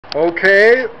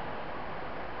Okay,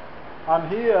 I'm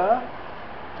here,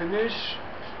 finish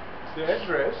the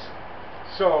address,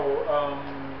 so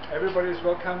everybody is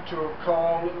welcome to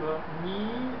call me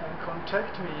and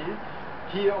contact me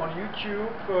here on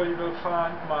YouTube. You will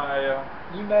find my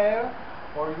email,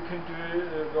 or you can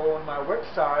go on my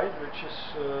website, which is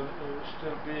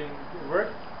still being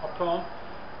worked upon,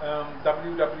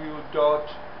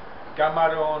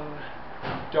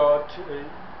 www.gamaron.eu.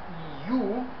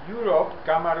 Europe,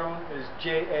 Gamaron is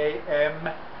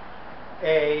Gamaron,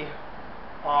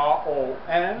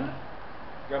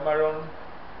 Gamaron,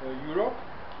 Europe.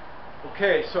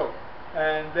 Okay, so,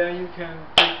 and then you can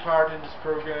take part in this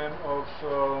program of,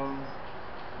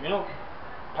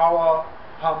 power,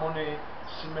 harmony,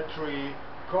 symmetry,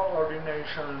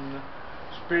 coordination,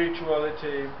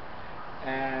 spirituality,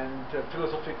 and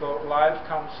philosophical life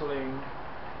counseling,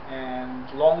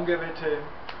 and longevity.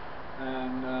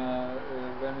 And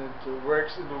when it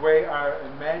works in the way I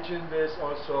imagine this,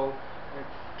 also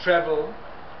travel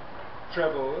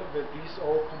with these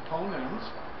all components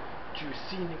to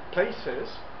scenic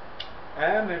places,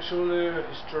 and actually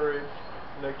history,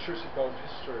 lectures about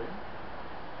history,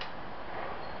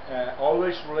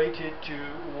 always related to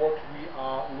what we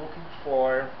are looking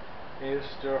for is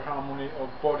the harmony of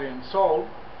body and soul.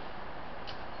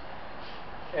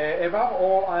 Above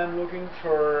all, I'm looking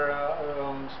for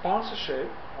sponsorship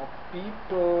of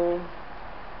people,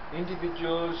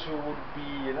 individuals who would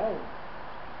be,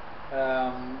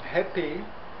 happy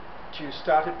to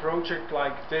start a project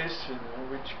like this,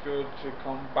 which could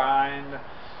combine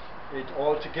it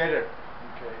all together.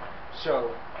 Okay,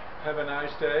 so have a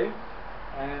nice day,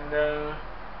 and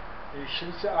ich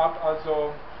schließe ab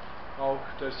also auch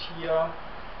das hier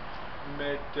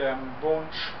mit dem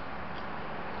Wunsch,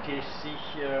 dass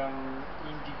sich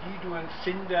Individuen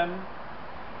finden,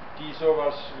 die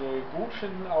sowas gut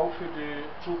finden, auch für die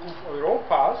Zukunft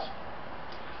Europas.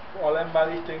 Vor allem,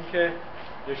 weil ich denke,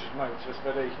 das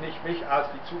werde ich nicht mich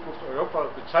als die Zukunft Europas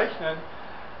bezeichnen,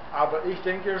 aber ich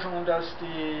denke schon, dass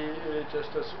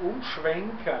das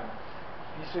Umschwenken,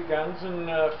 diese ganzen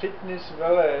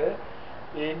Fitnesswelle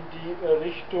in die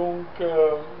Richtung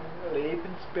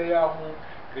Lebensbejahung,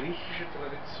 griechische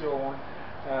Tradition,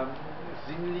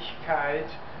 Sinnlichkeit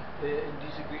in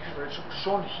diese griechische Tradition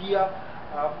schon hier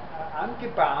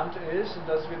angebahnt ist, und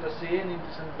dass wir das sehen in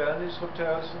diesen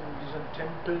Wellness-Hotels, in diesen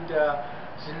Tempeln der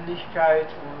Sinnlichkeit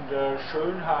und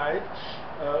Schönheit.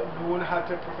 Nun hat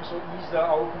der Professor Isa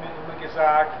auch mir immer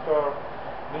gesagt,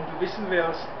 wenn du wissen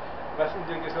willst, was in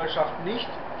der Gesellschaft nicht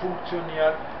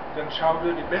funktioniert, dann schau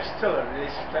dir die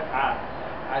Bestsellerliste an.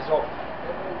 Also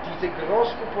diese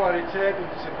große Popularität und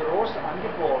dieses große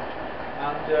Angebot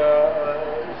an der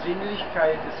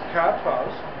Sinnlichkeit des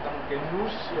Körpers, an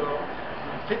Genuss,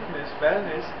 Fitness,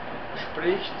 Wellness,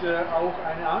 spricht auch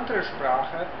eine andere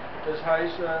Sprache. Das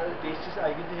heißt, das ist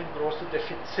eigentlich ein großes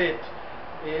Defizit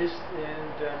ist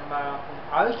in dem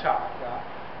Alltag. Ja?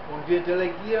 Und wir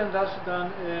delegieren das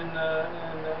dann in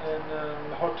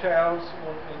Hotels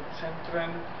und in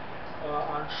Zentren,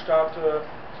 anstatt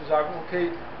zu sagen,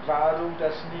 okay, warum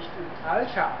das nicht im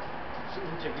Alltag zu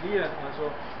integrieren.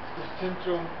 Also das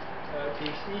Zentrum, das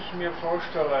ich mir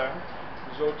vorstelle,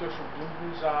 sollte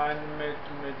verbunden sein mit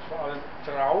vor allem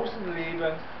draußen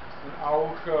leben und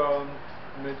auch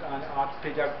mit einer Art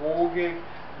Pädagogik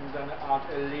und einer Art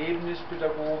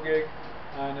Erlebnispädagogik,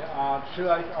 eine Art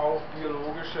vielleicht auch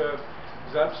biologische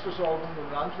Selbstversorgung und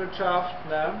Landwirtschaft,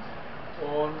 ne?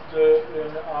 Und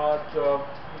eine Art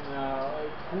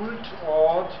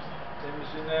Kultort im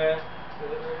Sinne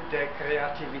der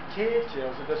Kreativität,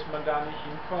 also dass man da nicht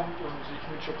hinkommt und sich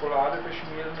mit Schokolade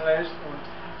beschmieren lässt und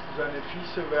seine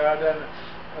Füße werden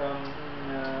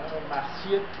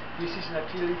massiert. Dies ist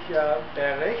natürlich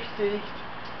berechtigt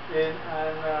in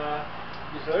einer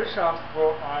Gesellschaft, wo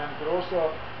ein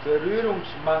großer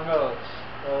Berührungsmangel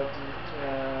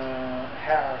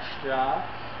herrscht, ja?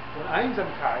 Und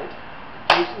Einsamkeit.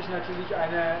 Dies ist natürlich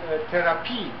eine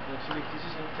Therapie. Natürlich, dies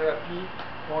ist eine Therapie,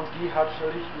 und die hat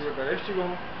völlig ihre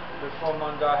Berechtigung. Bevor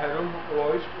man da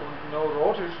herumläuft und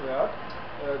neurotisch wird,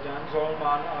 dann soll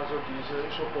man also diese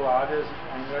Schokolade sich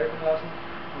einreiben lassen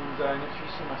und seine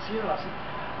Füße massieren lassen.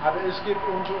 Aber es gibt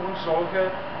unter uns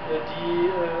solche, die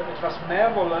etwas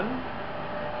mehr wollen,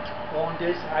 und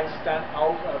das heißt dann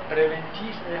auch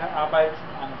präventiv arbeiten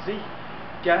an sich,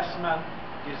 dass man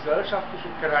gesellschaftliche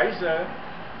Kreise,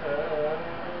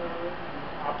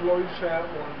 Abläufe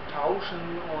und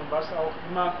Tauschen und was auch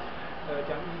immer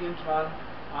dann irgendwann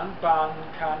anbahnen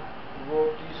kann,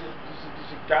 wo diese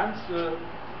ganze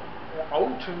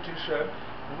authentische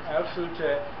und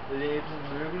erfüllte Leben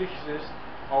möglich ist,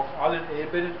 auf allen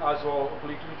Ebenen, also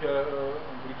glückliche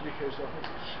ist auch nicht,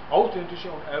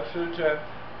 authentische und erfüllte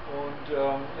und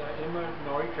immer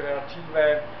neu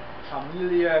kreative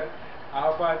Familie,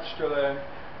 Arbeitsstelle,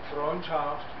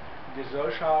 Freundschaft,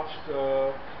 Gesellschaft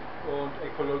und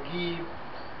Ökologie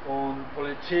und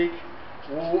Politik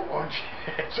und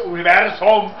das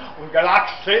Universum und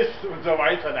Galaxis und so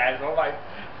weiter. Nein, so weit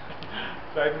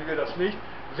zeigen wir das nicht.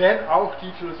 Wenn auch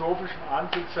die philosophischen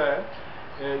Ansätze,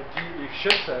 die ich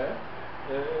schätze,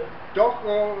 doch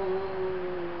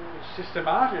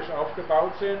systematisch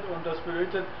aufgebaut sind, und das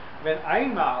bedeutet, wenn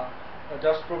einmal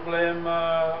das Problem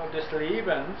des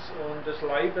Lebens und des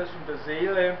Leibes und der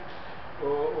Seele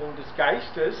und des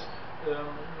Geistes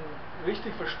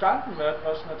richtig verstanden wird,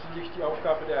 was natürlich die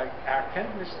Aufgabe der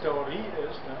Erkenntnistheorie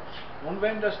ist, ne? Und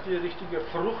wenn das die richtige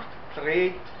Frucht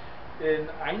trägt in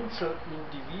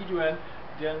Einzelindividuen,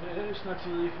 dann ist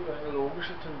natürlich eine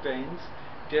logische Tendenz,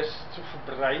 das zu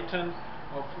verbreiten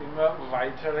auf immer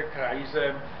weitere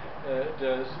Kreise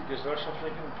des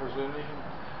gesellschaftlichen und persönlichen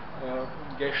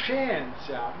Geschehens.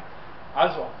 Ja.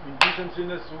 Also, in diesem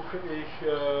Sinne suche ich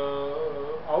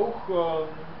auch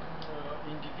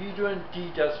Individuen,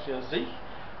 die das für sich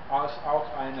als auch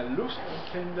eine Lust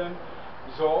empfinden,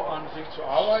 so an sich zu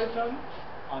arbeiten,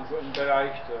 also im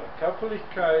Bereich der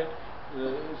Körperlichkeit,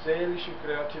 seelische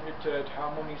Kreativität,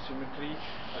 Harmonie, Symmetrie,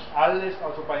 das alles,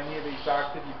 also bei mir, wie ich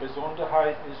sagte, die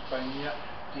Besonderheit ist bei mir,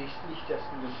 dass ich das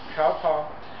in den Körper,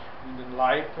 in den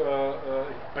Leib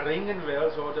bringen will,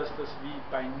 so dass das wie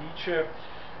bei Nietzsche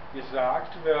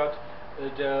gesagt wird,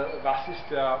 was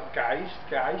ist der Geist?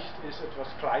 Geist ist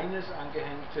etwas Kleines,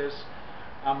 Angehängtes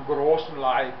am großen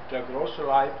Leib. Der große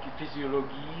Leib, die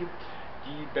Physiologie,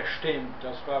 die bestimmt.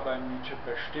 Das war bei Nietzsche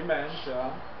bestimmend. Ja.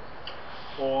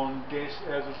 Und dass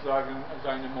er sozusagen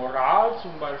seine Moral,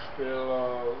 zum Beispiel,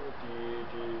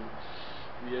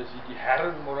 wie er sie die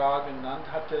Herrenmoral genannt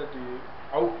hatte, die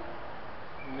auch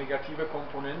negative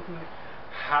Komponenten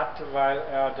hat, weil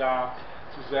er da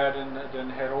zu sehr den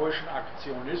heroischen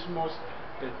Aktionismus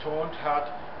betont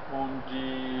hat und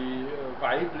die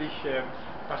weibliche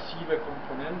passive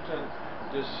Komponente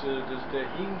der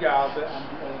Hingabe an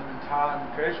die elementaren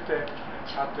Kräfte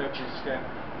hat er ein bisschen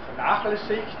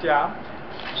vernachlässigt, ja,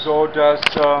 so dass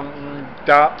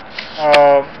da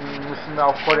müssen wir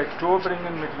auch Korrektur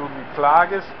bringen mit Ludwig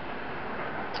Klages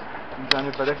und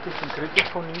seine berechtigten Kritik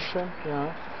von Nietzsche, ja,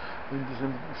 in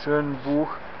diesem schönen Buch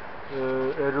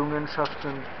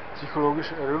Errungenschaften,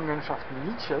 psychologische Errungenschaften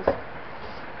Nietzsches.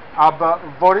 Aber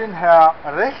worin er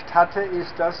recht hatte,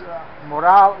 ist, dass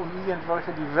Moral und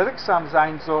irgendwelche, die wirksam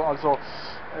sein soll, also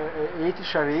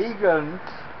ethische Regeln,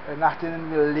 nach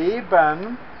denen wir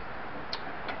leben,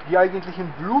 die eigentlich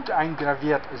im Blut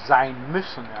eingraviert sein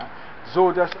müssen, ja,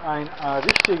 so dass ein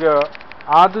richtiger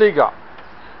Adliger,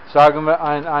 sagen wir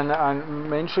ein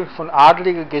Mensch von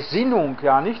adliger Gesinnung,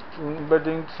 ja, nicht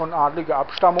unbedingt von adliger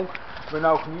Abstammung, wenn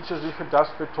auch Nietzsche sicher das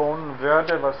betonen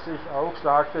würde, was ich auch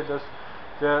sagte, dass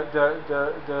der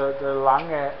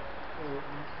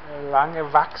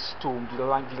lange Wachstum,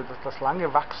 das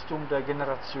lange Wachstum der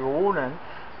Generationen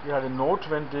gerade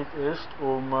notwendig ist,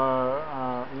 um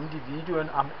Individuen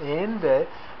am Ende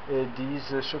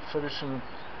dieser schöpferischen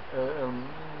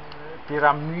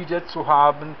Pyramide zu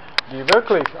haben, die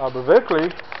wirklich, aber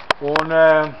wirklich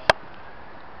ohne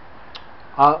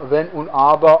Wenn und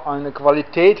Aber eine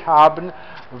Qualität haben,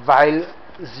 weil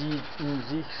sie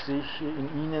in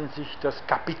ihnen sich das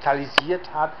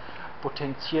kapitalisiert hat,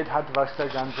 potenziert hat, was der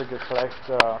ganze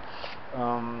Geschlecht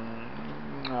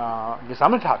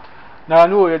gesammelt hat. Na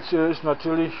nur, jetzt ist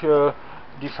natürlich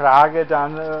die Frage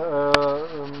dann,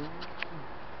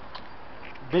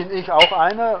 bin ich auch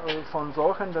einer von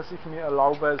solchen, dass ich mir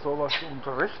erlaube, sowas zu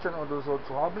unterrichten oder so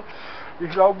zu haben? Ich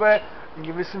glaube, in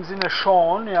gewissem Sinne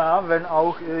schon, ja, wenn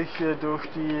auch ich durch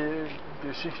die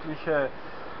geschichtliche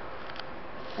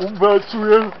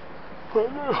Umwälzungen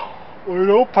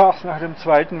Europas nach dem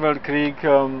Zweiten Weltkrieg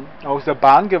aus der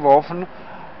Bahn geworfen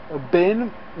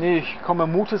bin. Ich komme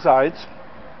muterseits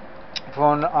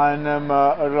von einem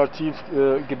relativ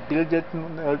gebildeten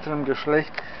und älteren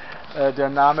Geschlecht. Der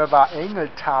Name war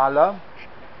Engeltaler,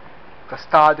 das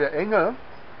Tal der Engel.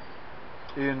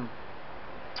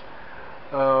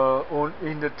 Und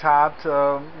in der Tat,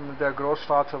 der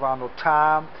Großvater war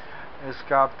Notar. Es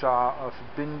gab da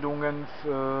Verbindungen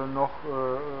noch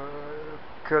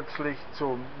kürzlich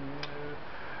zu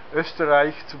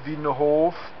Österreich, zu Wiener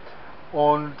Hof.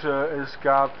 Und es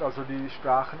gab, also die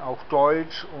sprachen auch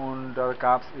Deutsch, und da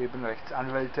gab es eben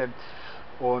Rechtsanwälte.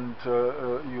 und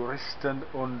Juristen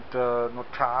und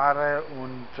Notare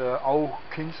und auch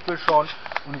Künstler schon,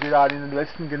 und gerade in den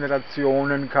letzten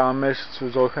Generationen kam es zu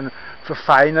solchen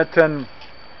verfeinerten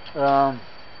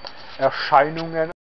Erscheinungen.